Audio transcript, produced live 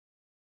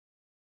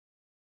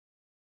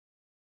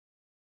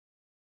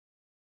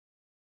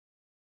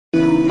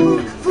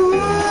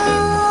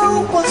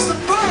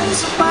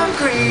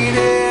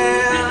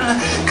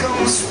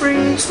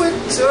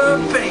Twitter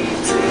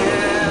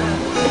painted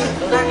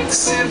like the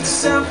sift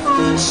sap from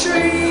a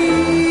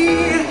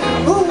tree.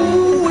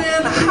 Ooh,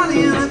 and a hot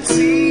in a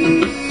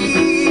tea,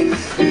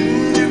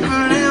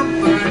 different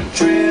amber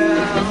trail.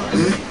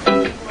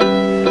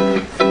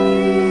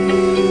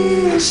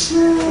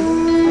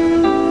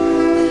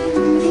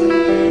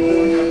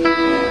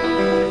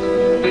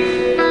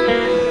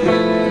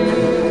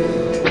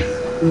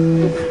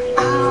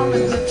 I'm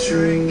in the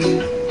drink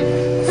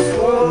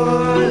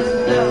for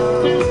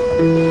love.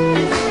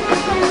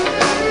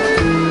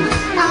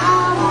 I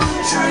want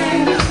to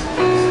drink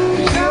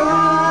your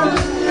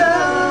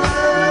love.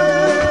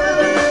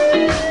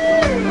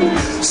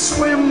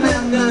 Swim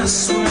in the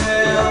sun.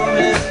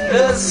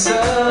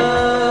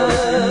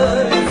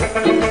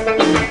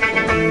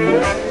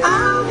 I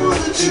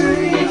want to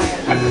drink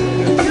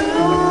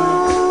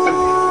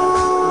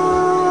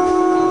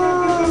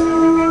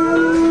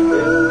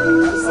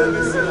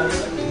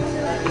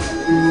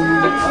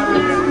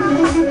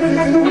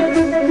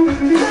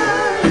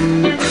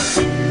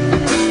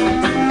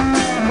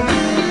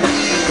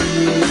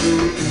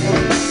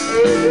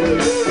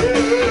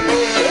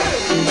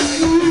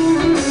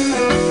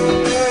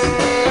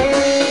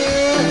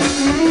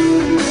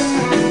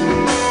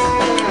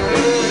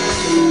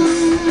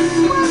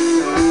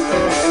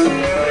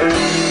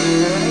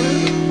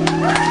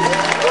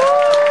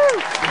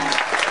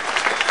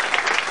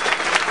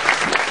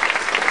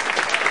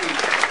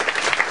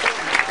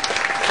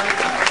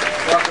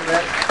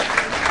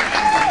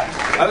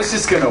I was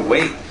just going to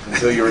wait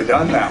until you were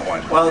done that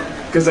one. Well,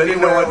 because I didn't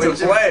know what to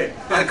play.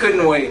 I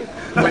couldn't wait.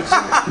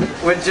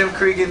 When Jim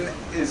Creeggan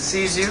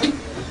sees you,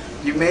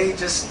 you may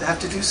just have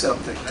to do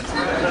something.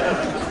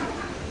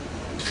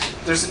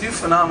 There's a new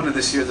phenomenon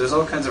this year. There's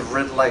all kinds of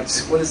red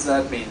lights. What does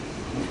that mean?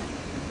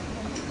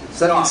 Does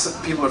that mean some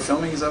people are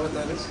filming? Is that what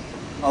that is?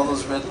 All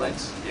those red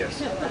lights?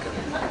 Yes.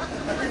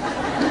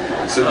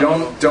 Okay. So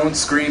don't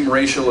scream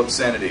racial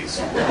obscenities.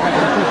 They'll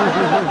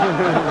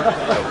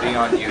be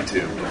on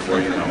YouTube before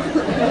you know it.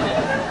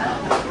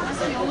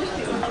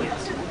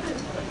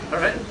 All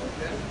right.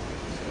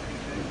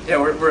 Yeah,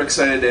 we're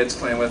excited Ed's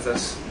playing with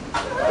us.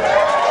 That's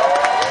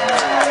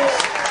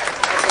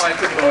why I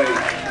couldn't wait.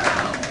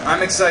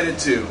 I'm excited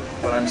too,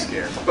 but I'm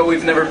scared. But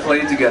we've never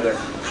played together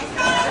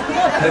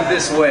in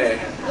this way.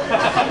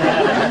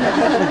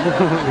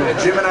 And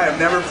Jim and I have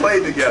never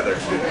played together.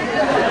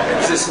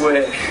 It's this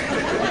way.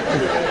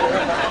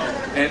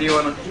 And you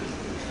wanna?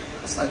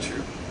 That's not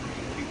true.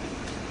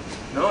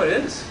 No, it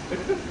is.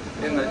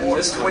 In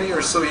this 20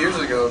 or so years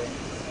ago.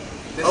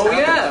 Oh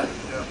yeah.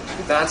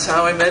 That's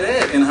how I met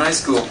Ed in high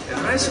school. In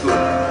high school.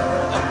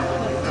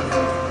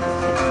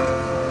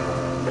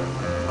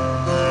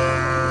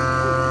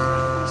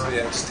 So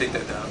yeah, just take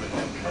that down.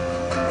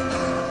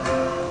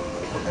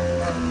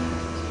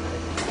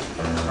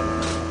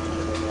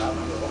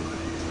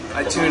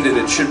 I tuned it.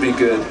 It should be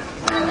good.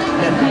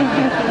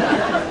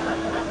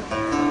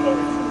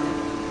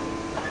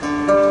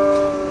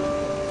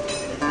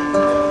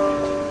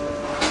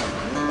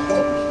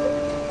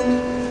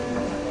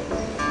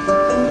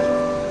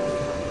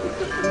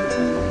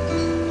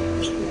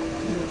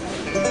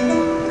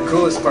 The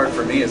coolest part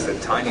for me is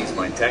that Tiny's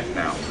my tech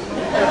now.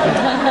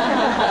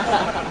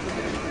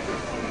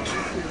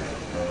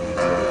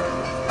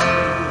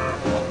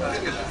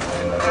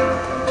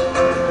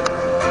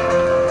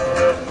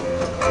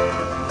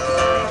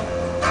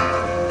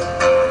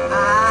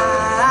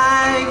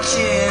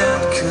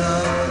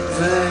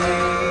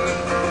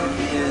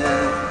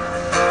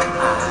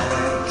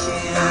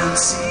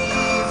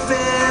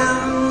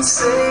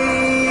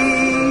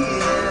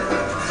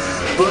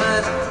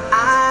 But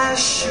I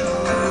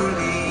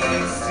surely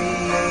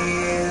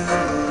feel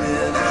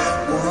it.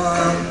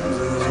 One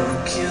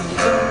look in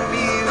the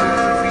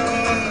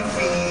mirror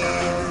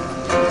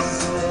reveals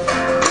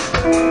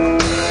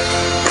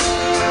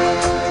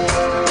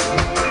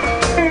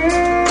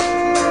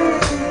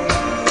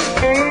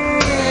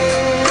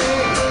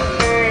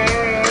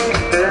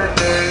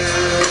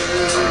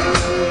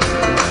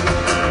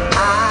I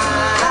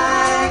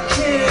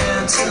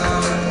can't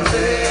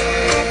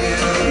unveil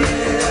it.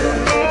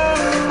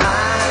 I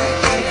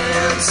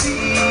can't see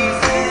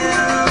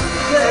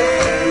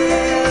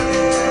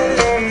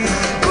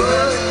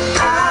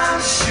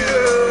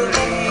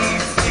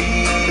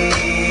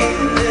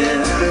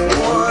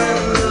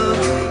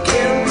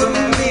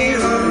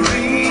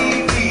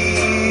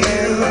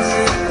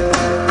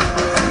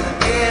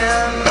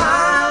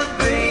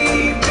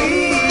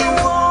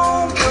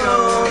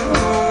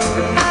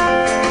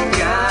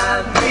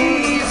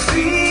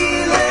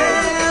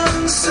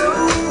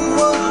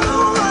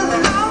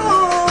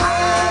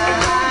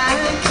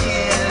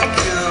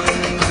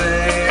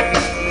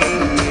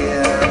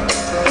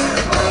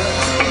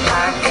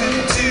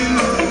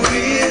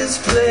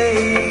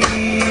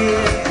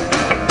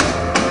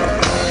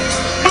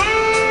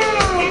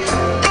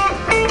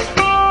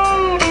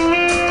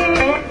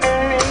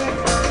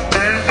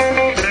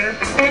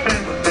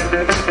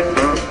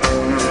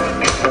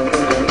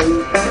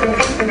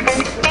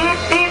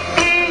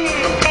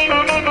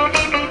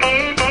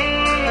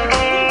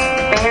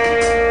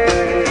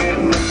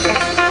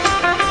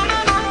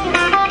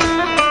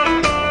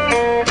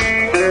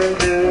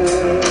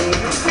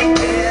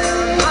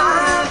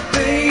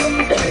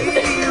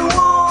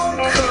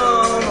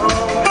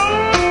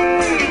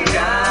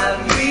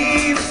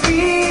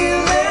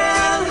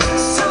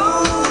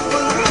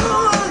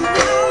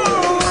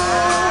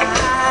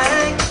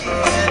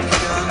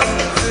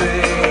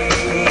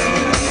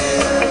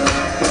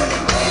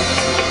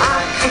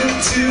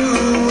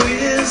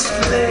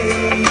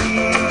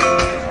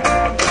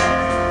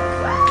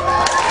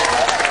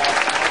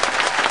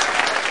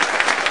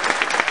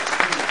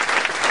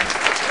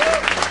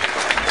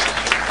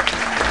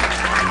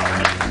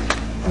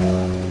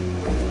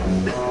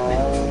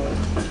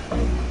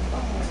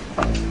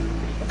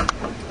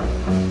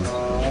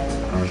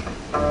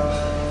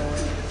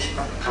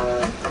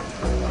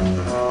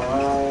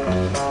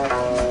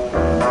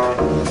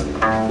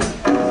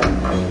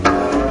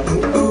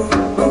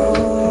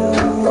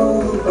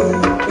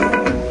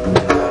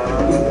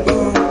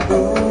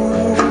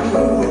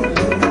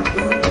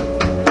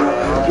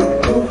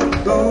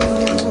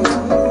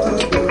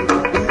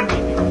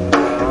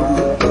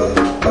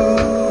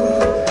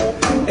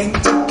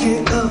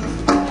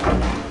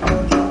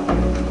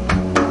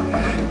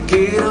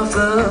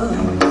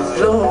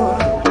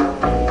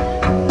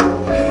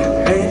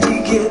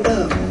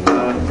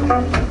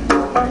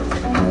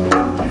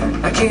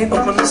can't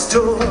open this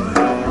door.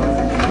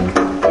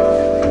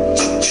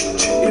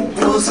 It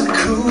was a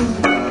cool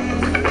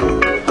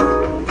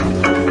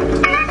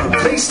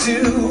place to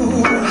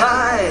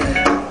hide,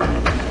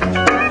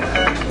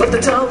 but the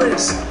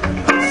tallest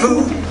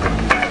fool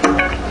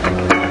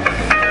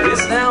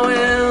is now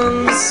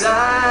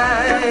inside.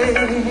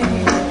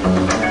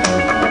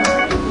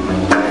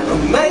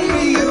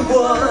 Maybe it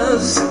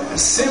was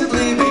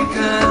simply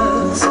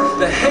because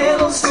the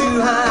handle's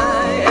too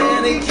high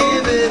and he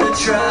give it a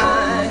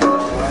try.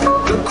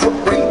 Look what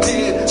we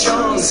did,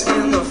 John's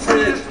in the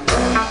fridge.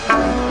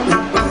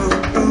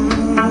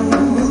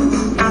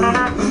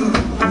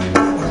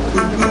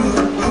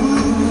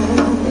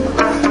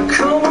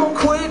 Come on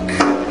quick,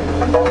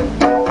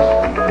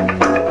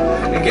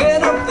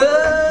 get up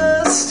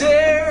the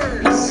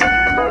stairs,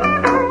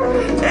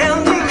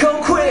 and he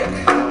come quick.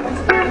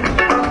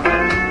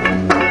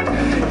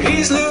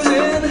 He's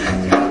losing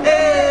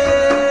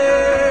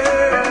air.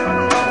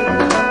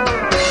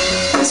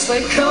 It's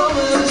like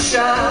coming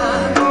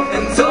shot,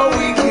 and though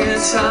we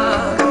can't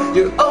talk,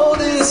 your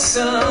oldest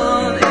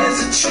son is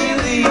a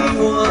chilly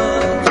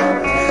one.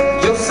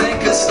 You'll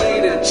thank us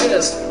later,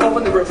 just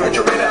open the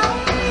refrigerator.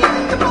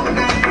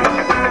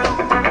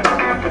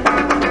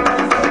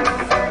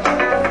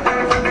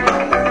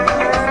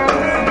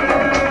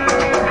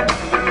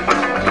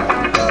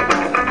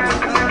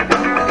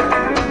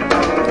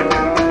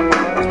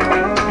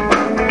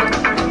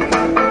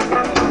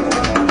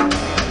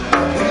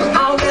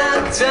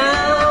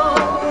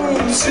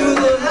 Down to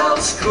the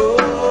house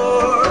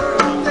core,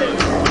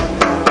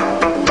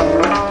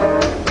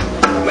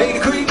 made a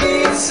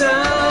creaky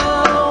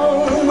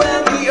sound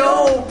when we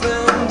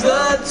opened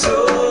the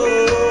door.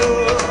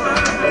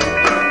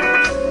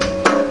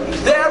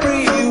 There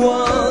he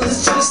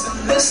was, just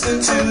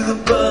listening to the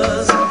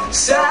buzz,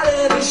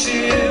 silent and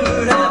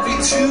shivered, happy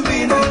to be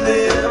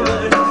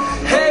delivered.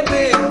 Hey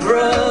big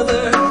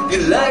brother, you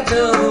like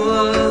no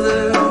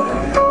other.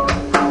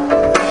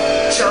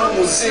 John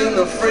was in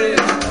the fridge.